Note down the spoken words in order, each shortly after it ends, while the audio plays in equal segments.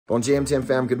Bon GMTM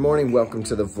fam, good morning. Welcome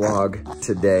to the vlog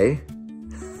today.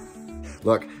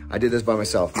 Look, I did this by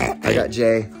myself. I got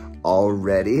Jay all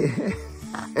ready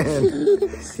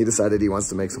and he decided he wants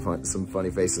to make some funny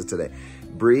faces today.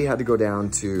 Bree had to go down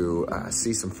to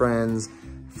see some friends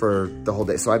for the whole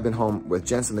day. So I've been home with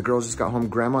Jensen. The girls just got home.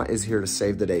 Grandma is here to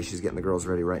save the day. She's getting the girls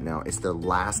ready right now. It's the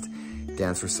last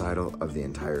dance recital of the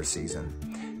entire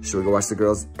season. Should we go watch the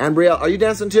girls? And Brielle, are you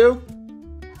dancing too?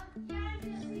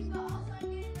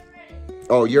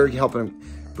 Oh, you're helping.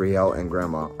 Brielle and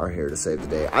Grandma are here to save the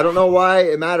day. I don't know why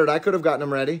it mattered. I could have gotten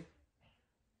them ready.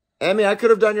 Emmy, I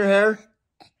could have done your hair.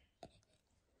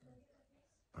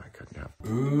 I couldn't have.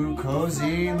 Ooh,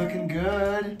 cozy, looking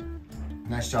good.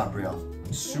 Nice job, Brielle.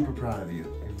 I'm super proud of you.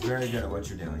 You're very good at what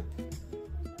you're doing.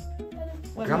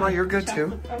 Grandma, you're good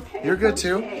too. Okay, you're good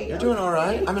too. You're doing all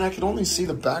right. I mean, I could only see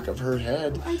the back of her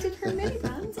head. I did her mini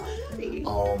buns already.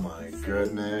 Oh my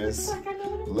goodness.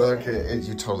 Look,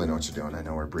 you totally know what you're doing. I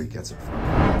know where Bree gets it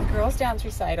from. The girls' dance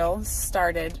recital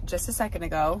started just a second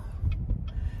ago,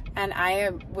 and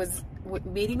I was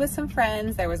meeting with some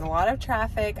friends. There was a lot of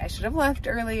traffic. I should have left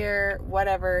earlier,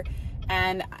 whatever,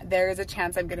 and there is a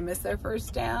chance I'm gonna miss their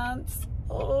first dance.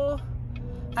 Oh,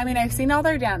 I mean, I've seen all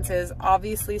their dances,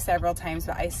 obviously several times,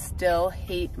 but I still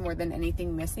hate more than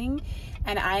anything missing.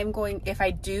 And I'm going, if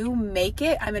I do make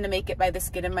it, I'm gonna make it by the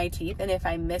skin of my teeth. And if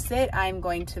I miss it, I'm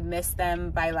going to miss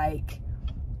them by like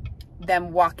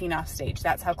them walking off stage.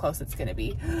 That's how close it's gonna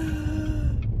be.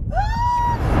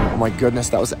 Oh my goodness,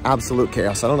 that was absolute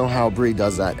chaos. I don't know how Bree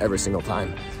does that every single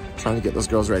time, trying to get those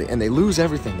girls ready. And they lose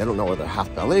everything. They don't know where their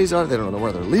half ballets are. They don't know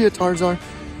where their leotards are.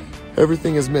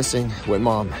 Everything is missing when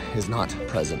Mom is not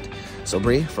present. So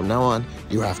Bree, from now on,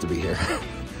 you have to be here.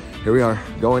 Here we are,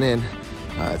 going in.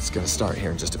 It's gonna start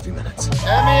here in just a few minutes. Emmy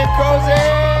and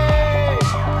Cozy!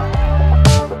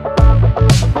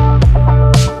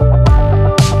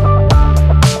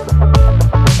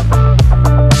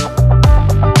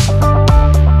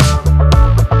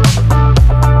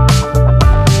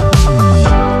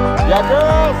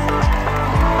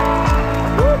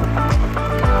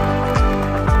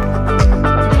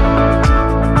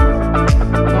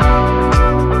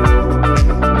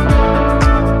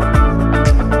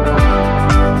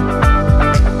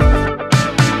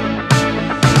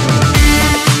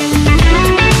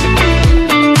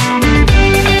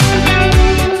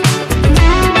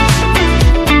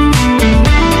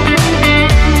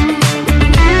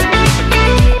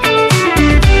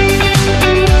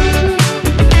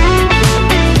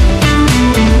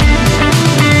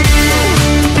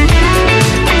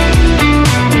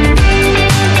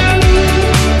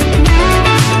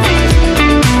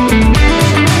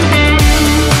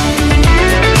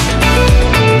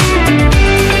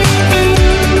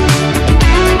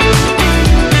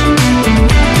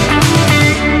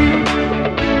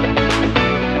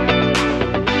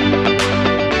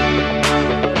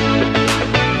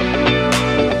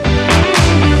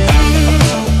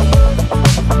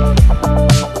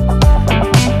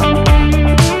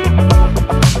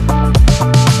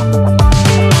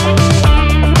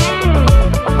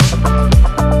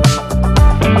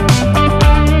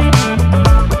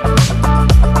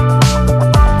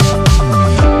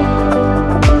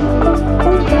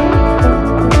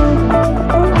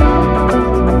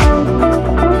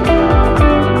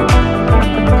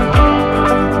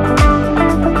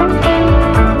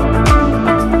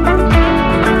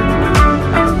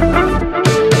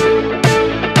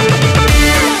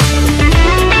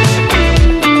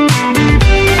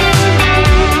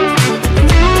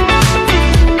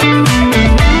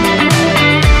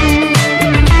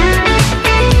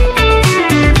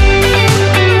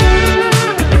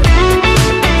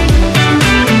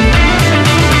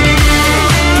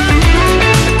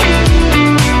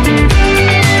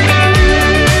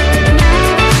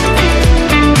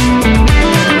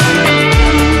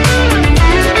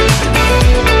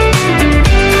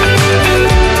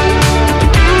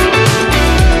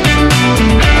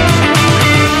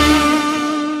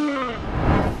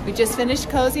 Just finished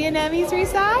Cozy and Emmy's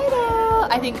recital.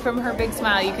 I think from her big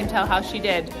smile you can tell how she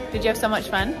did. Did you have so much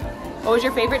fun? What was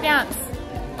your favorite dance?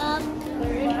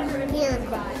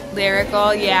 Lyrical.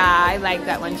 Lyrical, yeah, I like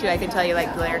that one too. I can tell you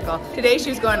like lyrical. Today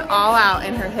she was going all out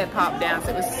in her hip hop dance.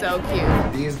 It was so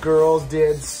cute. These girls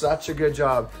did such a good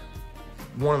job.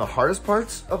 One of the hardest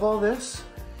parts of all this,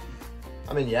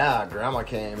 I mean, yeah, Grandma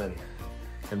came and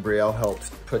Brielle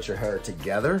helped put your hair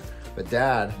together, but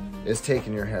Dad is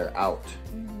taking your hair out.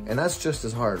 And that's just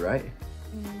as hard, right?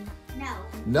 No.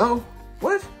 No?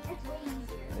 What? It's way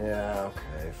easier. Yeah,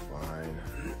 okay, fine.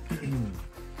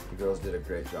 You girls did a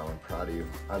great job. I'm proud of you.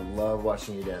 I love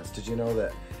watching you dance. Did you know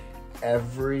that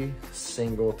every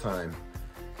single time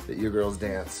that you girls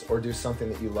dance or do something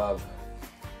that you love,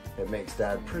 it makes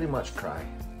Dad pretty much cry.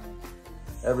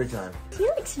 Every time.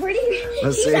 Felix, where do you?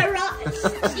 Let's He's see. a rock.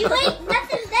 You ain't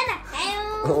nothing but a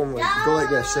hound. Oh my, go like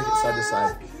this, shake it side to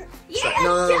side. You're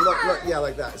No, a look, dog. look, yeah,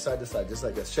 like that, side to side, just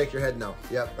like this. Shake your head, no,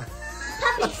 yep.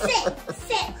 Puppy, sit,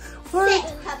 sit, What?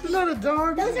 sit, puppy. You're not a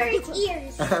dog. Those are his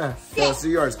ears. Yeah, let's do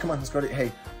yours. Come on, let's go to,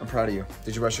 hey, I'm proud of you.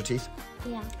 Did you brush your teeth?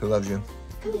 Yeah. Who loves you?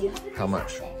 How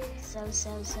much? A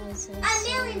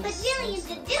million, bajillion,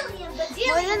 bajillion, bajillion.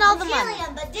 More than all the money.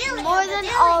 More than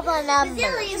all the numbers.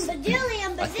 Bajillion,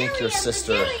 bajillion, I think your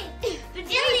sister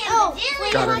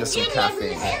bajillion, got into some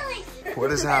caffeine.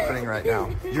 What is happening right now?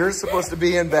 You're supposed to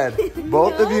be in bed.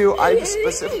 Both of you, I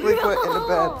specifically put into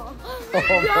bed.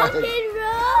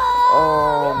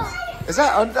 Oh my. Is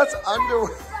that, that's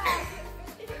underwear.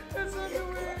 That's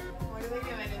underwear. What are they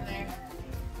doing in there?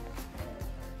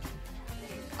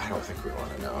 I don't think we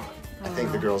want to know. I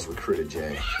think the girls recruited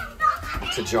Jay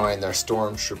to join their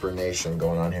stormtrooper nation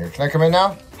going on here. Can I come in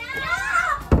now?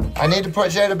 I need to put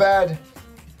Jay to bed.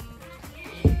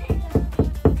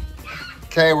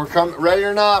 Okay, we're coming. Ready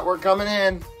or not, we're coming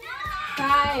in.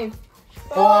 5,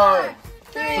 4,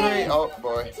 3. Oh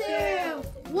boy. 2,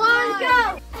 1,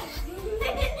 go.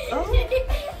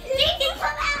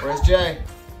 Where's Jay?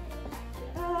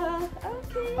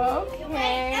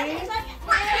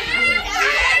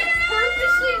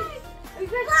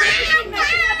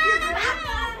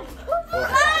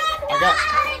 Okay.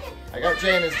 I got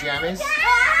Jay in his jammies.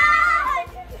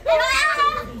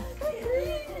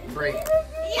 Break.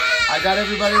 I got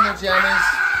everybody in their jammies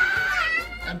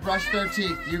and brush their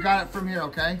teeth. You got it from here,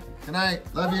 okay? Good night.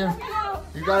 Love you.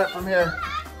 You got it from here.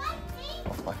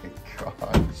 Oh my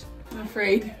gosh. I'm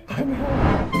afraid. I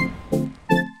know.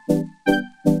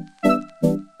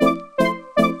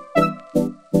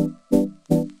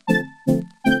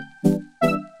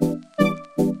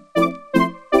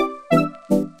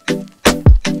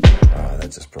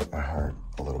 That just broke my heart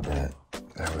a little bit.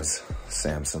 That was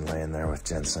Samson laying there with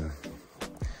Jensen.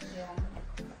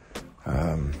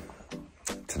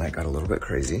 Tonight got a little bit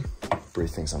crazy. Bree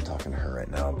thinks I'm talking to her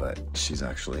right now, but she's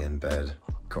actually in bed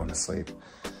going to sleep.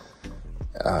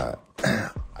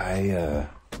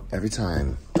 Every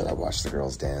time that I watch the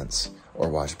girls dance or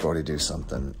watch Bodie do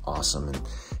something awesome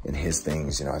in his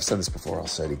things, you know, I've said this before, I'll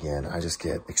say it again, I just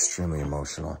get extremely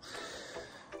emotional.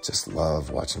 Just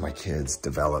love watching my kids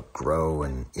develop, grow,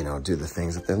 and, you know, do the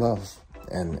things that they love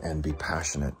and be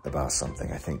passionate about something.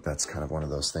 I think that's kind of one of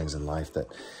those things in life that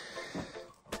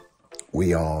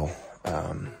we all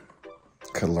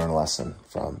could learn a lesson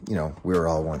from. You know, we were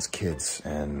all once kids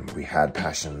and we had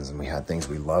passions and we had things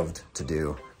we loved to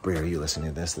do. Brie, are you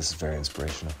listening to this? This is very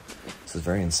inspirational. This is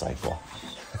very insightful.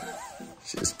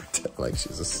 She just pretend like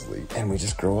she's asleep. And we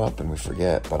just grow up and we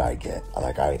forget, but I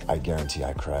guarantee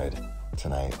I cried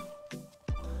tonight.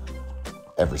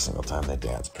 Every single time they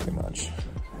dance, pretty much.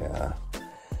 Yeah.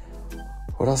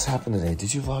 What else happened today?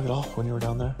 Did you vlog at all when you were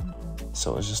down there?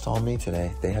 So it was just all me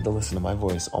today. They had to listen to my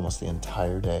voice almost the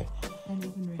entire day.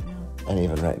 And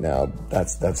even right now,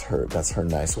 that's her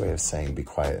nice way of saying be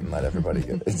quiet and let everybody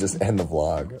get it. Just end the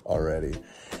vlog already.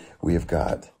 We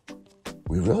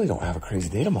really don't have a crazy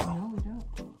day tomorrow. No, we don't.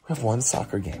 We have one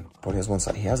soccer game. Bodie has one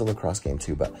soccer. He has a lacrosse game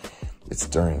too, but it's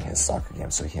during his soccer game,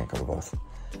 so he can't go to both.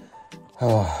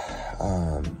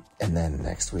 And then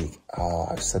next week,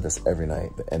 I've said this every night,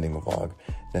 ending the vlog.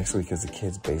 Next week is the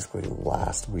kids' basically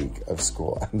last week of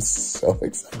school. I'm so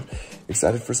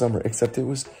excited for summer, except it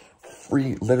was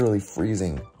literally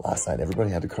freezing last night. Everybody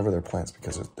had to cover their plants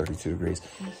because it was 32 degrees.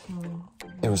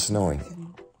 It was snowing.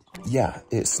 Yeah,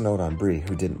 it snowed on Bree,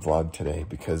 who didn't vlog today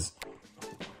because,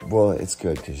 well, it's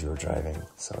good because you were driving,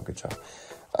 so good job.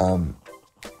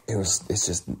 It's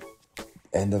just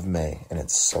end of May and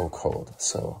it's so cold,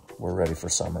 so we're ready for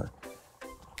summer,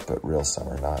 but real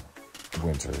summer, not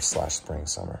winter/spring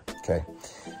summer. Okay,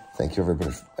 thank you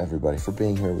everybody for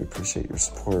being here. We appreciate your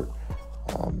support.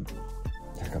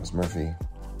 Here comes Murphy,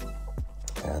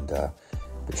 and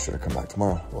be sure to come back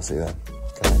tomorrow. We'll see you then.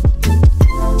 Good night.